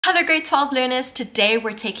Hello grade 12 learners, today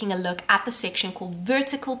we're taking a look at the section called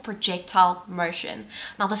Vertical Projectile Motion.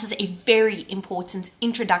 Now this is a very important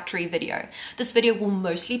introductory video. This video will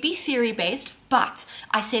mostly be theory based, but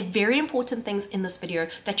I say very important things in this video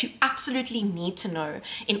that you absolutely need to know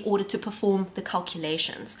in order to perform the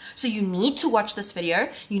calculations. So you need to watch this video,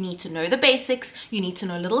 you need to know the basics, you need to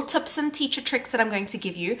know little tips and teacher tricks that I'm going to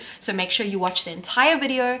give you. So make sure you watch the entire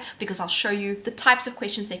video because I'll show you the types of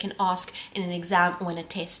questions they can ask in an exam or in a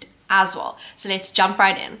test as well. So let's jump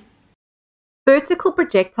right in. Vertical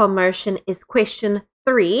projectile motion is question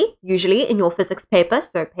 3, usually in your physics paper,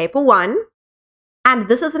 so paper 1. And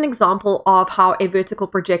this is an example of how a vertical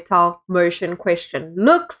projectile motion question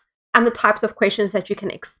looks and the types of questions that you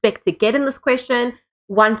can expect to get in this question.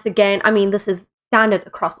 Once again, I mean, this is standard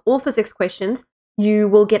across all physics questions. You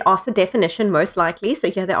will get asked a definition most likely. So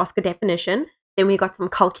here they ask a definition. Then we got some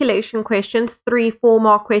calculation questions, 3-4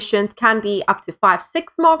 mark questions, can be up to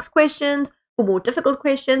 5-6 marks questions for more difficult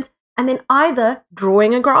questions, and then either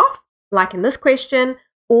drawing a graph, like in this question,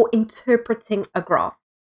 or interpreting a graph.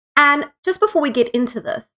 And just before we get into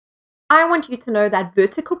this, I want you to know that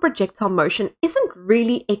vertical projectile motion isn't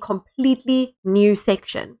really a completely new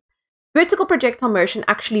section. Vertical projectile motion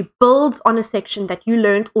actually builds on a section that you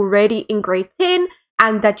learned already in grade 10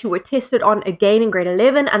 and that you were tested on again in grade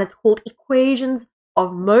 11, and it's called equations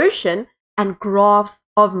of motion and graphs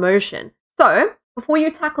of motion. So before you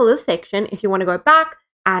tackle this section, if you want to go back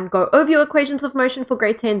and go over your equations of motion for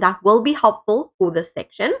grade 10, that will be helpful for this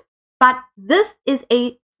section. But this is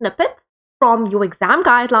a snippet from your exam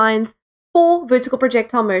guidelines for vertical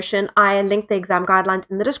projectile motion. I linked the exam guidelines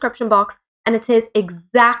in the description box, and it says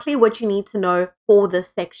exactly what you need to know for this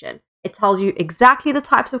section. It tells you exactly the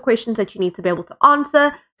types of questions that you need to be able to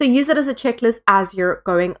answer. So use it as a checklist as you're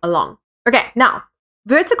going along. Okay, now,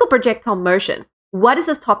 vertical projectile motion. What is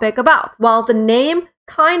this topic about? Well, the name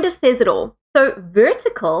kind of says it all. So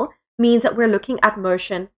vertical means that we're looking at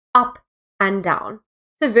motion up and down.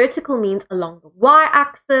 So vertical means along the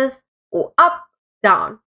y-axis or up,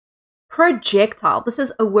 down. Projectile, this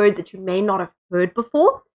is a word that you may not have heard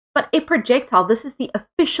before, but a projectile, this is the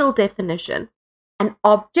official definition. An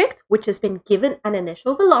object which has been given an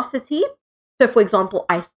initial velocity. So for example,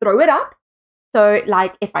 I throw it up. So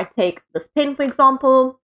like if I take this pen, for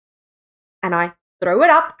example, and I throw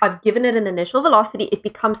it up, I've given it an initial velocity, it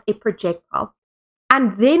becomes a projectile.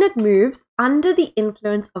 And then it moves under the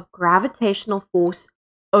influence of gravitational force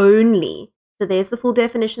only. So there's the full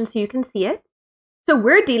definition so you can see it. So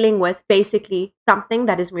we're dealing with basically something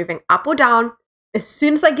that is moving up or down. As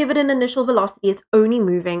soon as I give it an initial velocity, it's only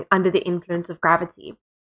moving under the influence of gravity.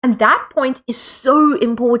 And that point is so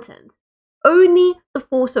important. Only the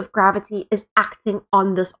force of gravity is acting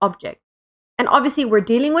on this object. And obviously we're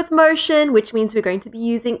dealing with motion, which means we're going to be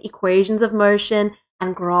using equations of motion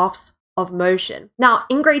and graphs of motion. Now,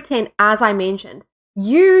 in grade 10, as I mentioned,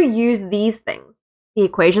 you use these things, the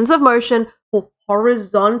equations of motion for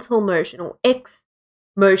horizontal motion or X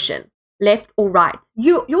motion. Left or right.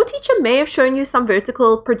 Your teacher may have shown you some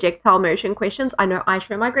vertical projectile motion questions. I know I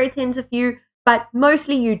show my grade 10s a few, but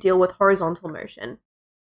mostly you deal with horizontal motion.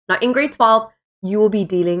 Now in grade 12, you will be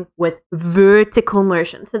dealing with vertical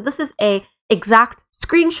motion. So this is a exact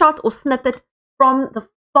screenshot or snippet from the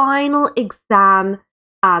final exam,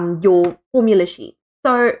 your formula sheet.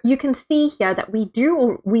 So you can see here that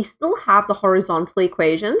we still have the horizontal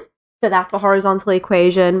equations. So that's a horizontal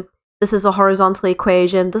equation. This is a horizontal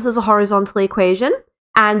equation. This is a horizontal equation.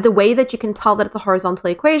 And the way that you can tell that it's a horizontal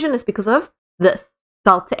equation is because of this,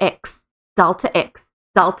 delta x, delta x,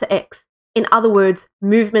 delta x. In other words,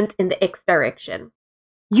 movement in the x direction.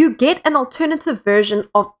 You get an alternative version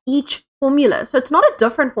of each formula. So it's not a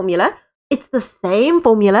different formula. It's the same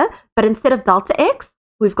formula, but instead of delta x,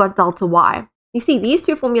 we've got delta y. You see, these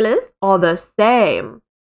two formulas are the same.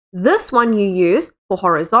 This one you use for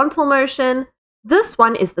horizontal motion. This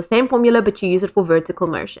one is the same formula, but you use it for vertical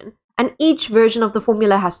motion. And each version of the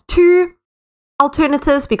formula has two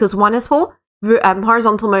alternatives because one is for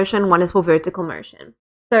horizontal motion, one is for vertical motion.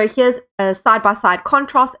 So here's a side-by-side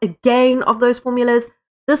contrast again of those formulas.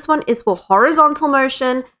 This one is for horizontal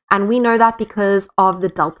motion, and we know that because of the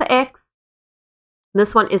delta x.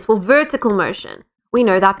 This one is for vertical motion. We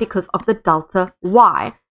know that because of the delta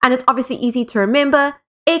y. And it's obviously easy to remember.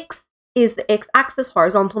 X is the x-axis,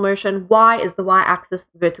 horizontal motion, y is the y-axis,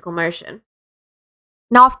 vertical motion.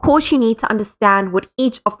 Now, of course, you need to understand what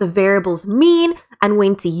each of the variables mean and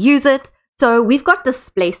when to use it. So we've got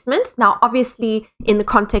displacement. Now, obviously, in the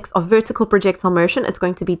context of vertical projectile motion, it's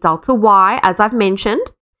going to be delta y, as I've mentioned.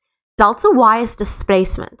 Delta y is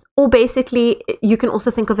displacement, or basically, you can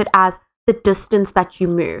also think of it as the distance that you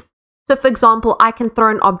move. So for example, I can throw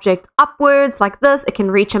an object upwards like this, it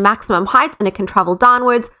can reach a maximum height and it can travel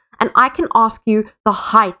downwards, and I can ask you the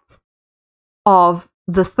height of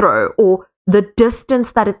the throw or the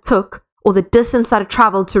distance that it took or the distance that it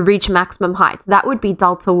traveled to reach maximum height. That would be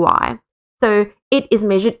delta y. So it is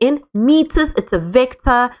measured in meters, it's a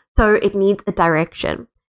vector, so it needs a direction.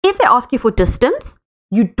 If they ask you for distance,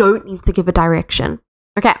 you don't need to give a direction.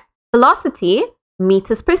 Okay, velocity,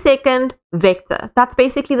 meters per second, vector. That's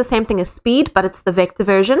basically the same thing as speed, but it's the vector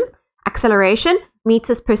version. Acceleration,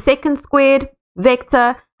 meters per second squared,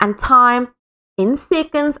 vector, and time in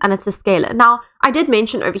seconds, and it's a scalar. Now, I did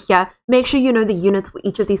mention over here, make sure you know the units for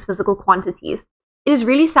each of these physical quantities. It is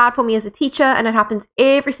really sad for me as a teacher, and it happens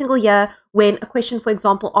every single year when a question, for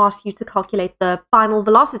example, asks you to calculate the final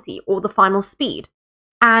velocity or the final speed.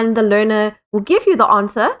 And the learner will give you the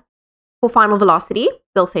answer for final velocity.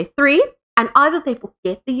 They'll say 3, and either they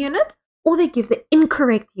forget the unit or they give the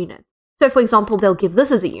incorrect unit. So, for example, they'll give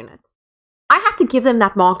this as a unit. I have to give them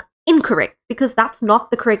that mark incorrect because that's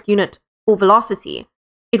not the correct unit for velocity.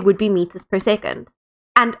 It would be meters per second.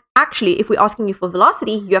 And actually, if we're asking you for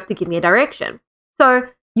velocity, you have to give me a direction. So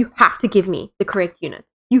you have to give me the correct unit.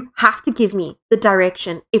 You have to give me the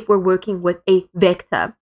direction if we're working with a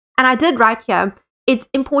vector. And I did write here, it's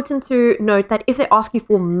important to note that if they ask you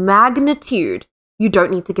for magnitude, you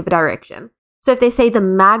don't need to give a direction. So if they say the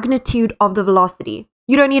magnitude of the velocity,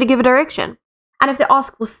 you don't need to give a direction. And if they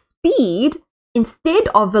ask for speed instead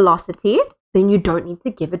of velocity, then you don't need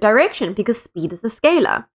to give a direction because speed is a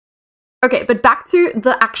scalar. Okay, but back to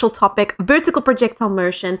the actual topic, vertical projectile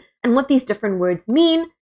motion, and what these different words mean.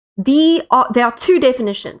 There are 2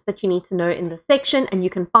 definitions that you need to know in this section, and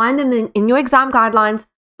you can find them in your exam guidelines.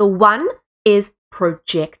 The one is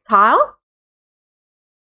projectile.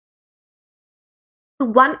 The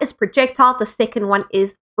one is projectile, the second one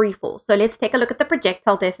is freefall. So let's take a look at the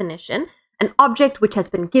projectile definition. An object which has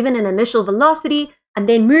been given an initial velocity and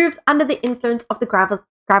then moves under the influence of the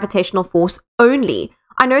gravitational force only.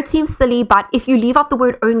 I know it seems silly, but if you leave out the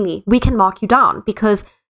word only, we can mark you down because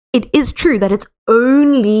it is true that it's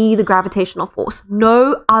only the gravitational force,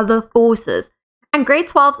 no other forces. And grade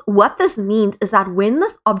 12s, what this means is that when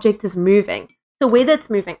this object is moving, so whether it's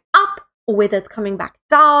moving up or whether it's coming back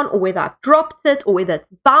down or whether I've dropped it or whether it's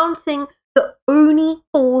bouncing, the only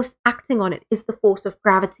force acting on it is the force of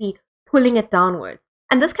gravity pulling it downwards.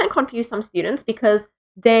 And this can confuse some students because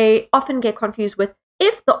they often get confused with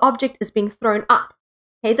if the object is being thrown up.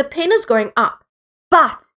 Okay, the pen is going up,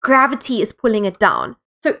 but gravity is pulling it down.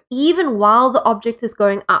 So even while the object is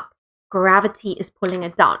going up, gravity is pulling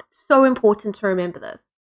it down. It's so important to remember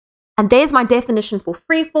this. And there's my definition for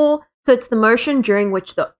free fall. So it's the motion during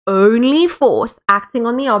which the only force acting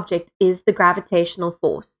on the object is the gravitational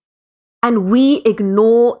force. And we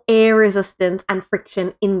ignore air resistance and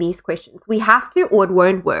friction in these questions. We have to, or it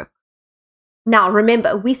won't work. Now,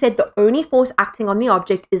 remember, we said the only force acting on the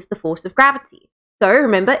object is the force of gravity. So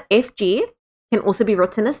remember, Fg can also be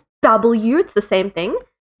written as W. It's the same thing.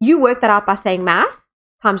 You work that out by saying mass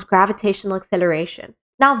times gravitational acceleration.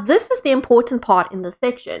 Now, this is the important part in this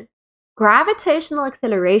section. Gravitational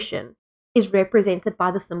acceleration is represented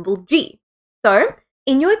by the symbol G. So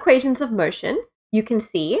in your equations of motion, you can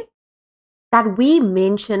see that we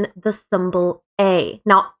mention the symbol A.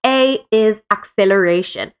 Now, A is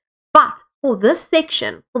acceleration. But for this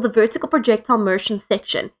section, for the vertical projectile motion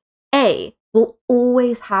section, A will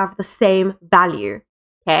always have the same value,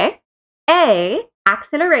 okay? A,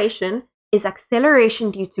 acceleration, is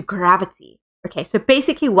acceleration due to gravity. Okay, so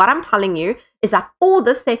basically what I'm telling you is that for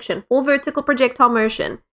this section, for vertical projectile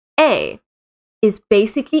motion, A is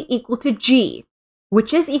basically equal to G,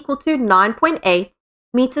 which is equal to 9.8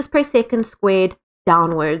 meters per second squared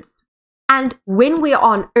downwards. And when we are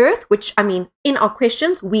on Earth, which I mean, in our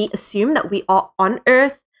questions, we assume that we are on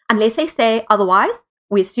Earth, unless they say otherwise,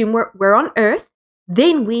 we assume we're on Earth,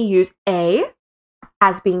 then we use A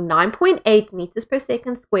as being 9.8 meters per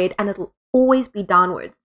second squared, and it'll always be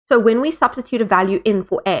downwards. So when we substitute a value in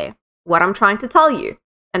for A, what I'm trying to tell you,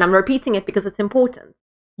 and I'm repeating it because it's important,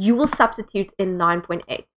 you will substitute in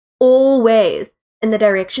 9.8. Always. And the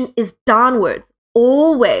direction is downwards.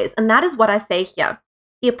 Always. And that is what I say here.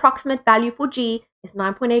 The approximate value for G is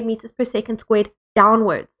 9.8 meters per second squared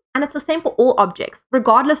downwards. And it's the same for all objects,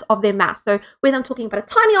 regardless of their mass. So whether I'm talking about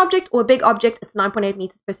a tiny object or a big object, it's 9.8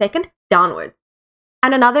 meters per second downwards.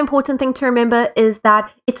 And another important thing to remember is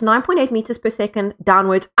that it's 9.8 meters per second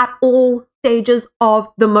downwards at all stages of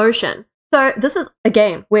the motion. So this is,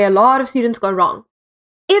 again, where a lot of students go wrong.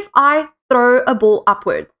 If I throw a ball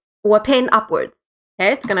upwards or a pen upwards,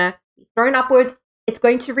 okay, it's going to be thrown upwards. It's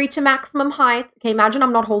going to reach a maximum height. Okay, imagine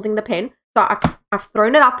I'm not holding the pen. So I've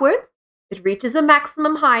thrown it upwards. it reaches a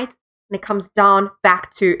maximum height, and it comes down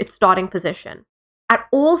back to its starting position. At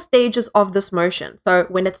all stages of this motion, so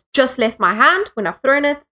when it's just left my hand, when I've thrown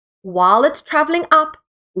it, while it's traveling up,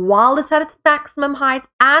 while it's at its maximum height,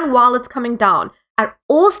 and while it's coming down, at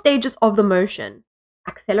all stages of the motion,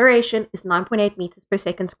 acceleration is 9.8 meters per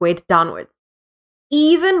second squared downwards.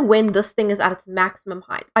 Even when this thing is at its maximum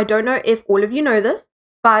height. I don't know if all of you know this,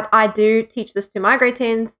 but I do teach this to my grade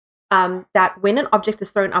 10s, that when an object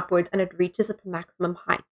is thrown upwards and it reaches its maximum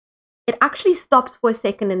height, it actually stops for a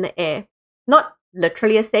second in the air. Not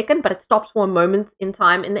literally a second, but it stops for a moment in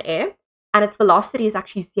time in the air, and its velocity is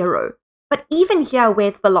actually 0. But even here, where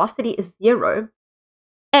its velocity is 0,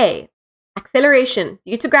 acceleration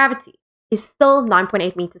due to gravity is still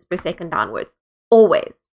 9.8 meters per second downwards,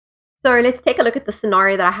 always. So let's take a look at the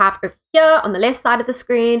scenario that I have over here on the left side of the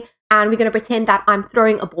screen, and we're going to pretend that I'm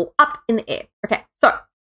throwing a ball up in the air. Okay, so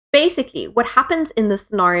basically what happens in this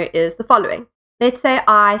scenario is the following. Let's say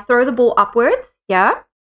I throw the ball upwards here,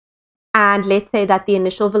 and let's say that the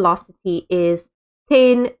initial velocity is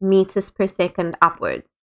 10 meters per second upwards.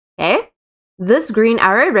 Okay, this green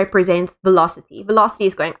arrow represents velocity. Velocity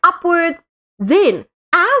is going upwards. Then,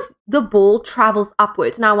 as the ball travels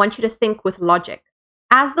upwards, now I want you to think with logic.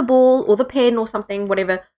 As the ball or the pen or something,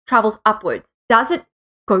 whatever, travels upwards, does it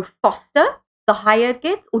go faster the higher it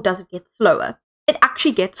gets, or does it get slower? It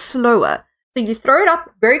actually gets slower. So you throw it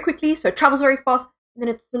up very quickly, so it travels very fast, and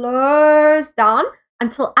then it slows down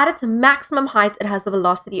until at its maximum height, it has a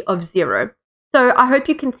velocity of 0. So I hope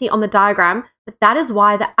you can see on the diagram that is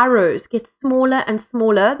why the arrows get smaller and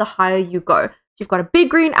smaller the higher you go. So you've got a big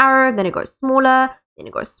green arrow, then it goes smaller, then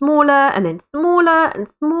it goes smaller, and then smaller and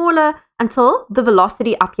smaller until the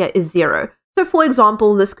velocity up here is 0. So for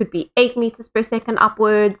example, this could be 8 meters per second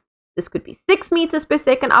upwards. This could be 6 meters per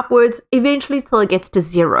second upwards, eventually till it gets to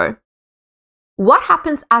 0. What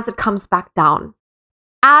happens as it comes back down?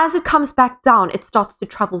 As it comes back down, it starts to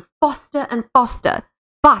travel faster and faster,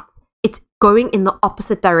 but it's going in the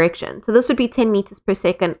opposite direction. So this would be 10 meters per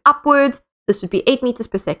second upwards. This would be 8 meters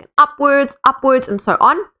per second upwards, and so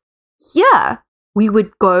on. Here, we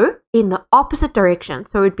would go in the opposite direction.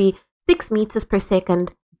 So it would be 6 meters per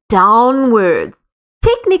second downwards.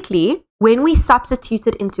 Technically, when we substitute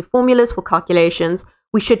it into formulas for calculations,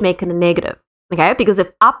 we should make it a negative. Okay, because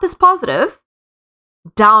if up is positive,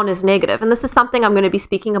 down is negative. And this is something I'm going to be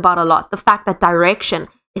speaking about a lot. The fact that direction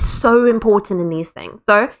is so important in these things.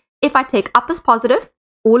 So if I take up as positive,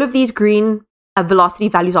 all of these green velocity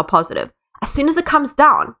values are positive. As soon as it comes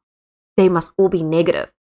down, they must all be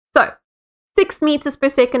negative. So 6 meters per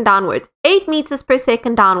second downwards, 8 meters per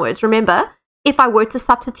second downwards. Remember, if I were to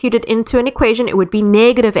substitute it into an equation, it would be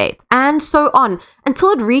 -8, and so on,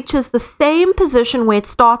 until it reaches the same position where it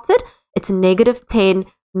started. It's -10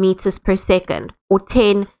 meters per second, or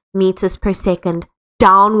 10 meters per second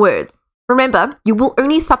downwards. Remember, you will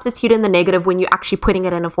only substitute in the negative when you're actually putting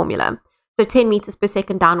it in a formula. So 10 meters per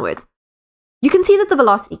second downwards. You can see that the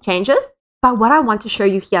velocity changes, but what I want to show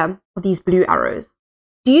you here are these blue arrows.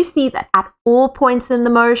 Do you see that at all points in the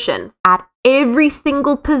motion, at every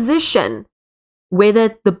single position,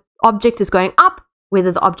 whether the object is going up,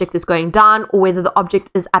 whether the object is going down, or whether the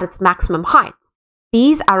object is at its maximum height,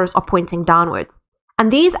 these arrows are pointing downwards. And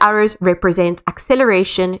these arrows represent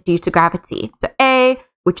acceleration due to gravity. So A,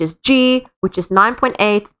 which is G, which is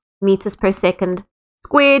 9.8 meters per second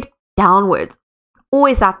squared, downwards. It's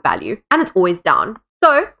always that value, and it's always down.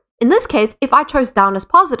 So in this case, if I chose down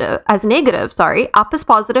as negative, up is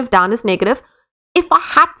positive, down is negative, if I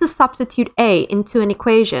had to substitute A into an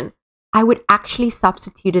equation, I would actually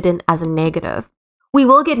substitute it in as a negative. We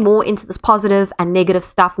will get more into this positive and negative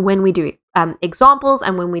stuff when we do examples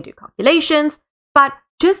and when we do calculations, but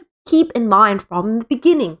just keep in mind from the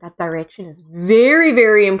beginning that direction is very,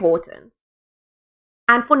 very important.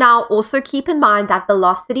 And for now, also keep in mind that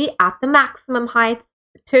velocity at the maximum height,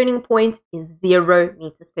 the turning point, is 0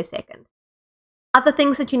 meters per second. Other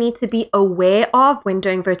things that you need to be aware of when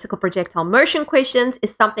doing vertical projectile motion questions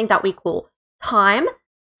is something that we call time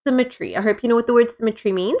symmetry. I hope you know what the word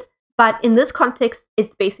symmetry means, but in this context,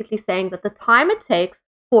 it's basically saying that the time it takes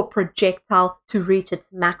for a projectile to reach its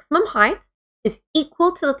maximum height is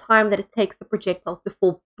equal to the time that it takes the projectile to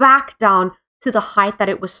fall back down to the height that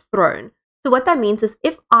it was thrown. So what that means is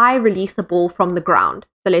if I release a ball from the ground,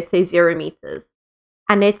 so let's say 0 meters,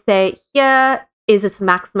 and let's say here is its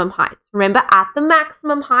maximum height. Remember, at the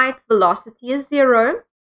maximum height, velocity is 0.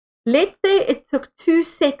 Let's say it took 2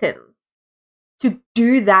 seconds to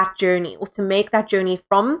do that journey, or to make that journey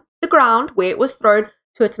from the ground where it was thrown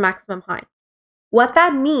to its maximum height. What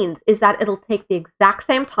that means is that it'll take the exact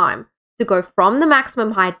same time to go from the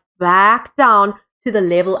maximum height back down to the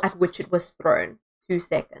level at which it was thrown, 2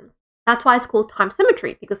 seconds. That's why it's called time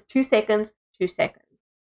symmetry, because 2 seconds, 2 seconds.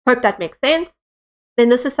 Hope that makes sense. Then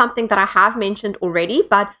this is something that I have mentioned already,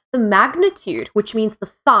 but the magnitude, which means the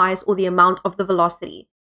size or the amount of the velocity,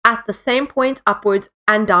 at the same point upwards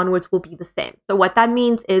and downwards will be the same. So what that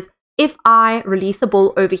means is if I release a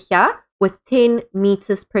ball over here with 10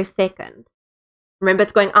 meters per second, remember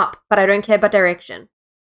it's going up, but I don't care about direction,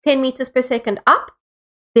 10 meters per second up,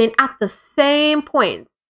 then at the same points,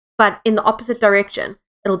 but in the opposite direction,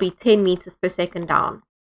 it'll be 10 meters per second down.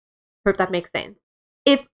 Hope that makes sense.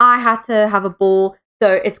 If I had to have a ball,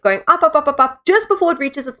 so it's going up, up, up, up, up, just before it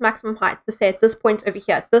reaches its maximum height. So say at this point over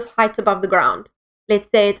here, this height above the ground, let's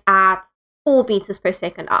say it's at 4 meters per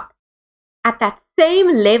second up. At that same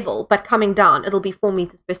level, but coming down, it'll be 4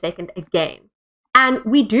 meters per second again. And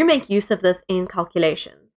we do make use of this in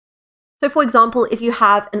calculations. So for example, if you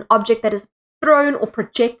have an object that is thrown or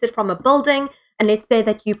projected from a building, and let's say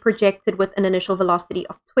that you projected with an initial velocity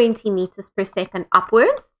of 20 meters per second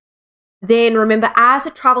upwards, then remember, as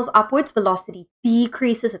it travels upwards, velocity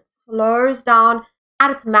decreases, it slows down.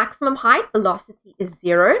 At its maximum height, velocity is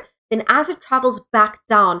 0. Then as it travels back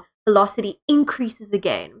down, velocity increases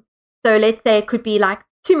again. So let's say it could be like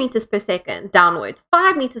 2 meters per second downwards,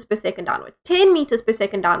 5 meters per second downwards, 10 meters per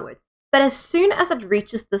second downwards. But as soon as it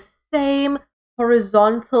reaches the same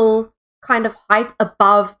horizontal kind of height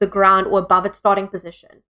above the ground or above its starting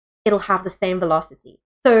position, it'll have the same velocity.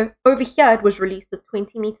 So over here, it was released with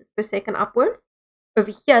 20 meters per second upwards.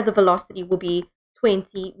 Over here, the velocity will be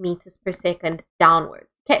 20 meters per second downwards.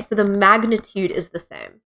 Okay, so the magnitude is the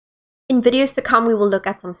same. In videos to come, we will look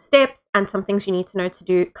at some steps and some things you need to know to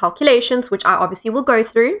do calculations, which I obviously will go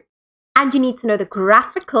through. And you need to know the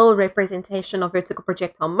graphical representation of vertical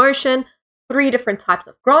projectile motion, 3 different types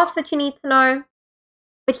of graphs that you need to know.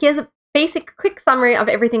 But here's a basic quick summary of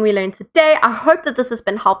everything we learned today. I hope that this has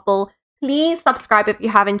been helpful. Please subscribe if you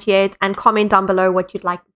haven't yet and comment down below what you'd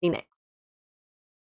like to see next.